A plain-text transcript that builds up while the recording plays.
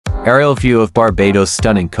Aerial view of Barbados'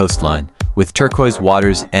 stunning coastline, with turquoise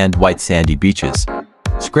waters and white sandy beaches.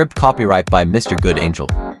 Script copyright by Mr. Good Angel.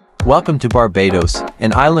 Welcome to Barbados,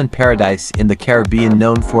 an island paradise in the Caribbean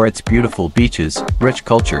known for its beautiful beaches, rich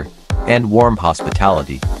culture, and warm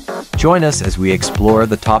hospitality. Join us as we explore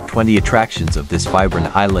the top 20 attractions of this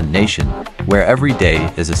vibrant island nation, where every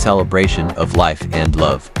day is a celebration of life and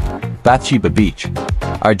love. Bathsheba Beach.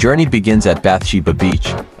 Our journey begins at Bathsheba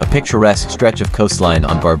Beach, a picturesque stretch of coastline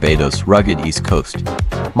on Barbados' rugged east coast.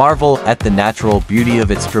 Marvel at the natural beauty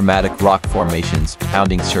of its dramatic rock formations,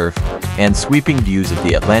 pounding surf, and sweeping views of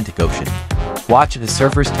the Atlantic Ocean. Watch as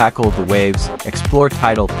surfers tackle the waves, explore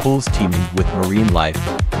tidal pools teeming with marine life,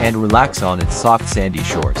 and relax on its soft sandy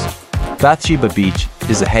shores. Bathsheba Beach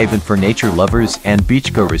is a haven for nature lovers and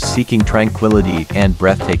beachgoers seeking tranquility and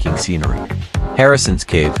breathtaking scenery. Harrison's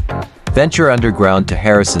Cave. Venture underground to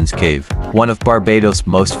Harrison's Cave, one of Barbados'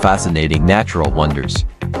 most fascinating natural wonders.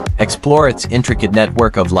 Explore its intricate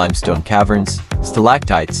network of limestone caverns,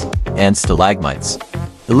 stalactites, and stalagmites,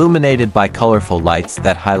 illuminated by colorful lights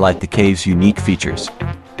that highlight the cave's unique features.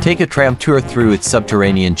 Take a tram tour through its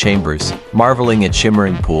subterranean chambers, marveling at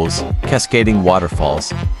shimmering pools, cascading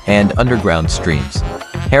waterfalls, and underground streams.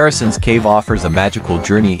 Harrison's Cave offers a magical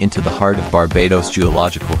journey into the heart of Barbados'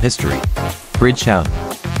 geological history. Bridgetown.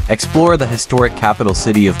 Explore the historic capital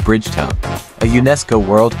city of Bridgetown, a UNESCO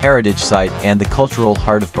World Heritage Site and the cultural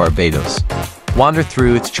heart of Barbados. Wander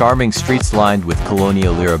through its charming streets lined with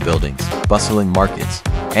colonial era buildings, bustling markets,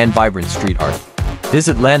 and vibrant street art.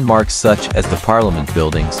 Visit landmarks such as the Parliament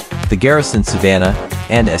Buildings, the Garrison Savannah,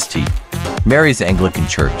 and St. Mary's Anglican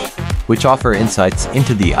Church, which offer insights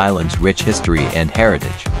into the island's rich history and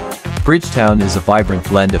heritage. Bridgetown is a vibrant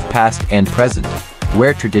blend of past and present,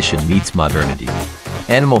 where tradition meets modernity.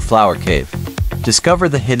 Animal Flower Cave. Discover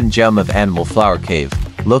the hidden gem of Animal Flower Cave,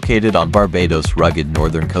 located on Barbados' rugged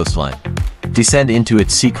northern coastline. Descend into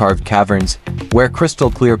its sea-carved caverns, where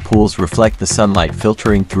crystal-clear pools reflect the sunlight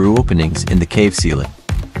filtering through openings in the cave ceiling.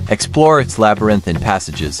 Explore its labyrinthine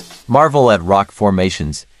passages, marvel at rock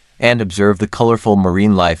formations, and observe the colorful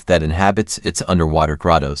marine life that inhabits its underwater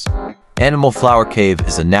grottos. Animal Flower Cave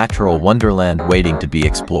is a natural wonderland waiting to be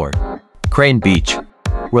explored. Crane Beach.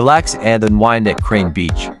 Relax and unwind at Crane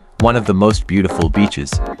Beach, one of the most beautiful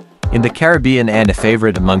beaches in the Caribbean and a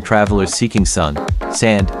favorite among travelers seeking sun,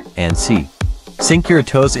 sand, and sea. Sink your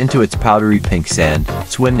toes into its powdery pink sand,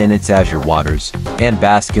 swim in its azure waters, and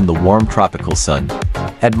bask in the warm tropical sun.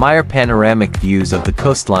 Admire panoramic views of the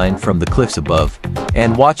coastline from the cliffs above,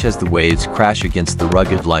 and watch as the waves crash against the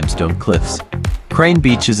rugged limestone cliffs. Crane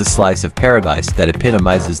Beach is a slice of paradise that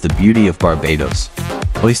epitomizes the beauty of Barbados.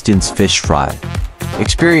 Oyston's Fish Fry.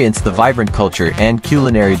 Experience the vibrant culture and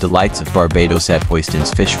culinary delights of Barbados at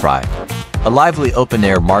Oyston's Fish Fry, a lively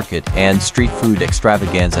open-air market and street food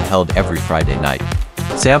extravaganza held every Friday night.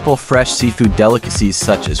 Sample fresh seafood delicacies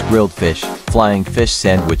such as grilled fish, flying fish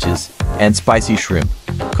sandwiches, and spicy shrimp,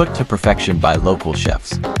 cooked to perfection by local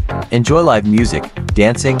chefs. Enjoy live music,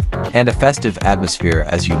 dancing, and a festive atmosphere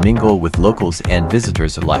as you mingle with locals and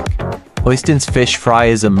visitors alike. Oyston's Fish Fry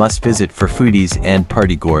is a must-visit for foodies and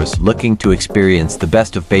partygoers looking to experience the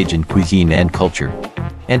best of Bajan cuisine and culture.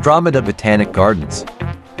 Andromeda Botanic Gardens.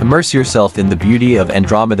 Immerse yourself in the beauty of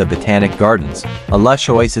Andromeda Botanic Gardens, a lush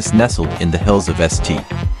oasis nestled in the hills of St.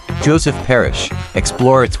 Joseph Parish.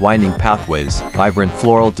 Explore its winding pathways, vibrant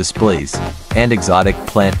floral displays, and exotic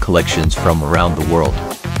plant collections from around the world.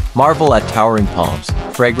 Marvel at towering palms,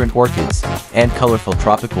 fragrant orchids, and colorful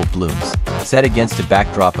tropical blooms, set against a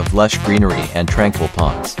backdrop of lush greenery and tranquil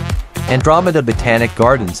ponds. Andromeda Botanic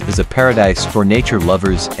Gardens is a paradise for nature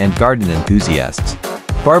lovers and garden enthusiasts.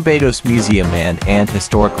 Barbados Museum and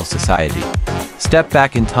Historical Society. Step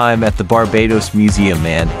back in time at the Barbados Museum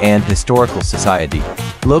and Historical Society,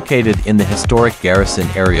 located in the historic Garrison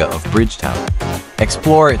area of Bridgetown.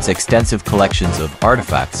 Explore its extensive collections of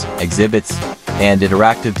artifacts, exhibits, and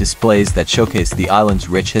interactive displays that showcase the island's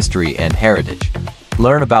rich history and heritage.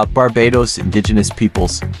 Learn about Barbados' indigenous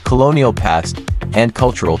peoples, colonial past, and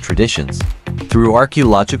cultural traditions through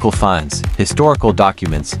archaeological finds, historical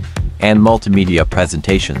documents, and multimedia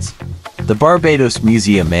presentations. The Barbados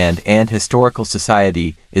Museum and Historical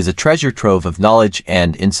Society is a treasure trove of knowledge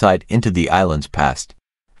and insight into the island's past.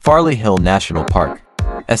 Farley Hill National Park.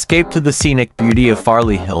 Escape to the scenic beauty of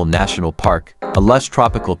Farley Hill National Park, a lush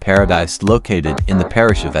tropical paradise located in the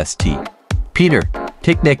parish of St. Peter.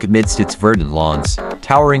 Picnic amidst its verdant lawns,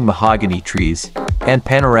 towering mahogany trees, and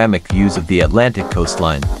panoramic views of the Atlantic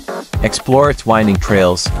coastline. Explore its winding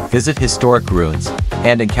trails, visit historic ruins,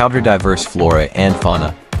 and encounter diverse flora and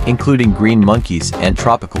fauna, including green monkeys and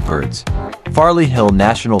tropical birds. Farley Hill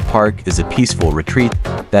National Park is a peaceful retreat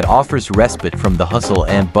that offers respite from the hustle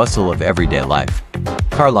and bustle of everyday life.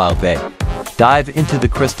 Carlisle Bay. Dive into the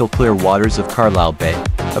crystal-clear waters of Carlisle Bay,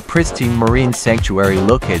 a pristine marine sanctuary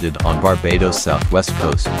located on Barbados' southwest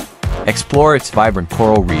coast. Explore its vibrant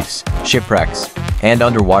coral reefs, shipwrecks, and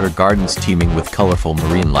underwater gardens teeming with colorful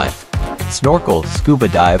marine life. Snorkel, scuba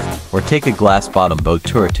dive, or take a glass-bottom boat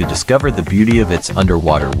tour to discover the beauty of its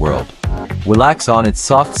underwater world. Relax on its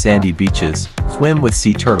soft sandy beaches, swim with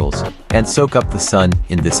sea turtles, and soak up the sun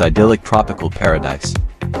in this idyllic tropical paradise.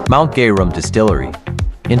 Mount Gay Rum Distillery.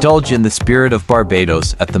 Indulge in the spirit of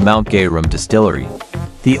Barbados at the Mount Gay Rum Distillery,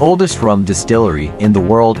 the oldest rum distillery in the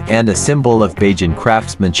world and a symbol of Bajan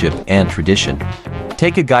craftsmanship and tradition.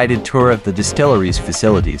 Take a guided tour of the distillery's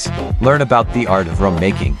facilities, learn about the art of rum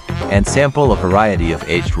making, and sample a variety of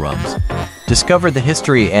aged rums. Discover the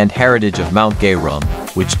history and heritage of Mount Gay Rum,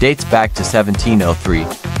 which dates back to 1703,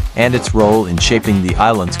 and its role in shaping the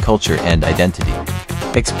island's culture and identity.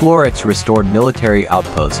 Explore its restored military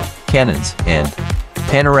outposts, cannons, and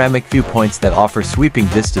panoramic viewpoints that offer sweeping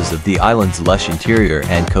vistas of the island's lush interior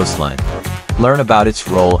and coastline. Learn about its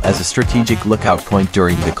role as a strategic lookout point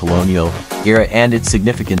during the colonial era and its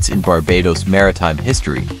significance in Barbados' maritime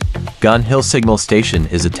history. Gun Hill Signal Station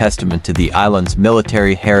is a testament to the island's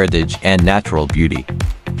military heritage and natural beauty.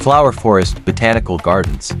 Flower Forest Botanical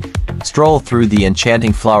Gardens. Stroll through the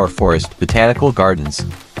enchanting Flower Forest Botanical Gardens,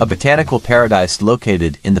 a botanical paradise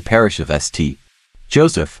located in the parish of St.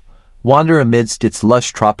 Joseph. Wander amidst its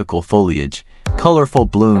lush tropical foliage, colorful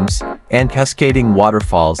blooms, and cascading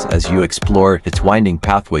waterfalls as you explore its winding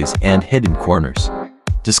pathways and hidden corners.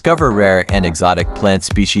 Discover rare and exotic plant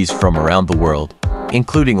species from around the world,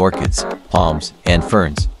 including orchids, palms, and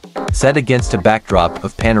ferns, set against a backdrop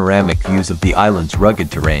of panoramic views of the island's rugged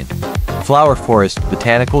terrain. Flower Forest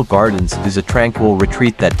Botanical Gardens is a tranquil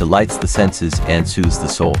retreat that delights the senses and soothes the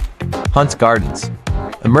soul. Hunt's Gardens.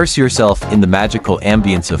 Immerse yourself in the magical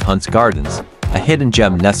ambience of Hunt's Gardens, a hidden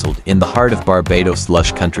gem nestled in the heart of Barbados'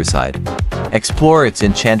 lush countryside. Explore its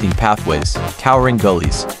enchanting pathways, towering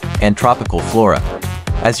gullies, and tropical flora.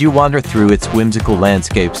 As you wander through its whimsical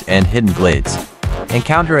landscapes and hidden glades,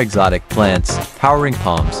 encounter exotic plants, towering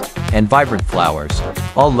palms, and vibrant flowers,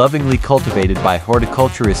 all lovingly cultivated by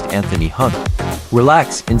horticulturist Anthony Hunt.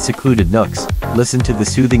 Relax in secluded nooks, listen to the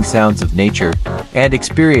soothing sounds of nature, and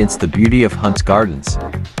experience the beauty of Hunt's Gardens.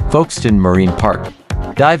 Folkestone Marine Park.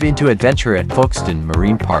 Dive into adventure at Folkestone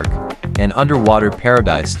Marine Park, an underwater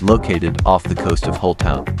paradise located off the coast of Hull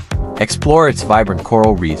Town. Explore its vibrant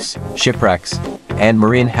coral reefs, shipwrecks, and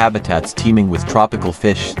marine habitats teeming with tropical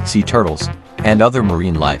fish, sea turtles, and other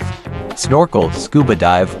marine life. Snorkel, scuba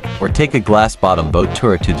dive, or take a glass-bottom boat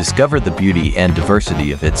tour to discover the beauty and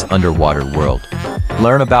diversity of its underwater world.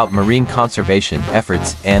 Learn about marine conservation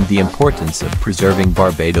efforts and the importance of preserving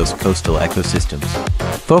Barbados' coastal ecosystems.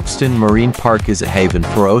 Folkestone Marine Park is a haven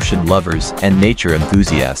for ocean lovers and nature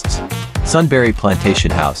enthusiasts. Sunbury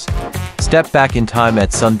Plantation House. Step back in time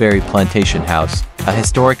at Sunbury Plantation House, a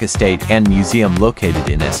historic estate and museum located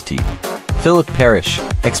in St. Philip Parish.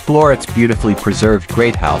 Explore its beautifully preserved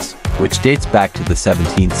Great House, which dates back to the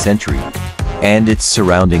 17th century, and its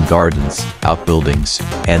surrounding gardens, outbuildings,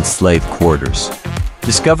 and slave quarters.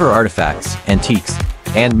 Discover artifacts, antiques,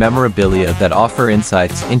 and memorabilia that offer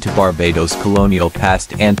insights into Barbados' colonial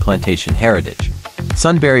past and plantation heritage.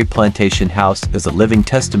 Sunbury Plantation House is a living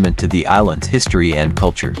testament to the island's history and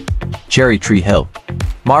culture. Cherry Tree Hill.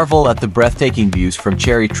 Marvel at the breathtaking views from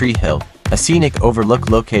Cherry Tree Hill, a scenic overlook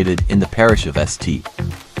located in the parish of St.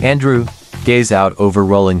 Andrew. Gaze out over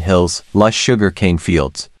rolling hills, lush sugarcane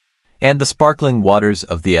fields, and the sparkling waters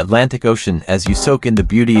of the Atlantic Ocean as you soak in the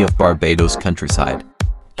beauty of Barbados' countryside.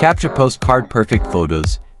 Capture postcard-perfect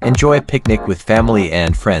photos, enjoy a picnic with family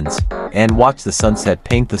and friends, and watch the sunset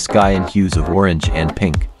paint the sky in hues of orange and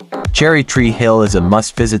pink. Cherry Tree Hill is a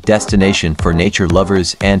must-visit destination for nature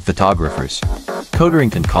lovers and photographers.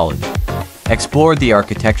 Coderington College. Explore the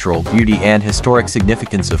architectural beauty and historic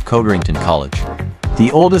significance of Coderington College, the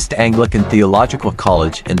oldest Anglican theological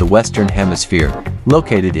college in the Western Hemisphere,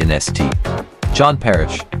 located in St. John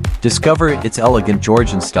Parish. Discover its elegant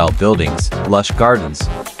Georgian-style buildings, lush gardens,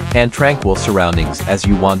 and tranquil surroundings as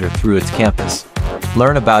you wander through its campus.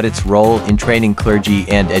 Learn about its role in training clergy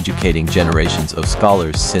and educating generations of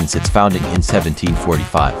scholars since its founding in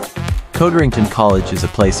 1745. Coderington College is a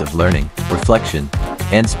place of learning, reflection,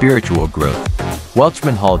 and spiritual growth.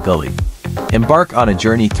 Welchman Hall Gully. Embark on a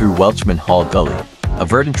journey through Welchman Hall Gully, a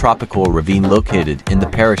verdant tropical ravine located in the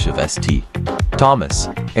parish of St. Thomas.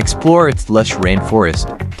 Explore its lush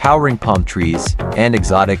rainforest, towering palm trees, and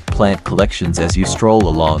exotic plant collections as you stroll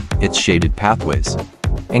along its shaded pathways.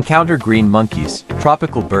 Encounter green monkeys,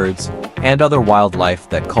 tropical birds, and other wildlife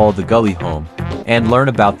that call the Gully home, and learn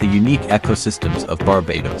about the unique ecosystems of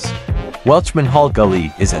Barbados. Welchman Hall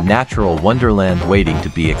Gully is a natural wonderland waiting to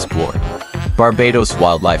be explored. Barbados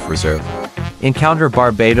Wildlife Reserve. Encounter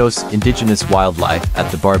Barbados indigenous wildlife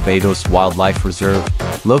at the Barbados Wildlife Reserve,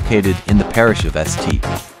 located in the parish of St.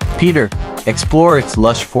 Peter. Explore its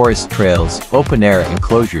lush forest trails, open-air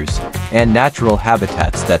enclosures, and natural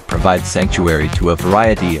habitats that provide sanctuary to a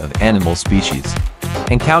variety of animal species.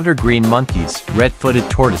 Encounter green monkeys, red-footed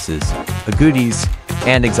tortoises, agoutis,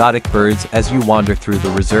 and exotic birds as you wander through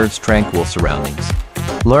the reserve's tranquil surroundings.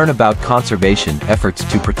 Learn about conservation efforts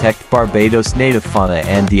to protect Barbados' native fauna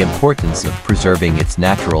and the importance of preserving its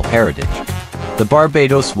natural heritage. The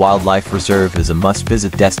Barbados Wildlife Reserve is a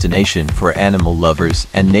must-visit destination for animal lovers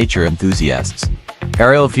and nature enthusiasts.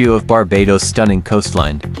 Aerial view of Barbados' stunning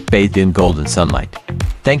coastline, bathed in golden sunlight.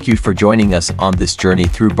 Thank you for joining us on this journey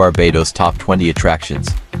through Barbados' top 20 attractions.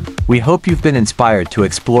 We hope you've been inspired to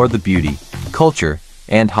explore the beauty, culture,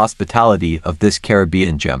 and hospitality of this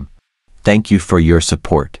Caribbean gem. Thank you for your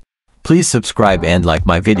support. Please subscribe and like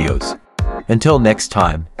my videos. Until next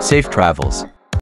time, safe travels.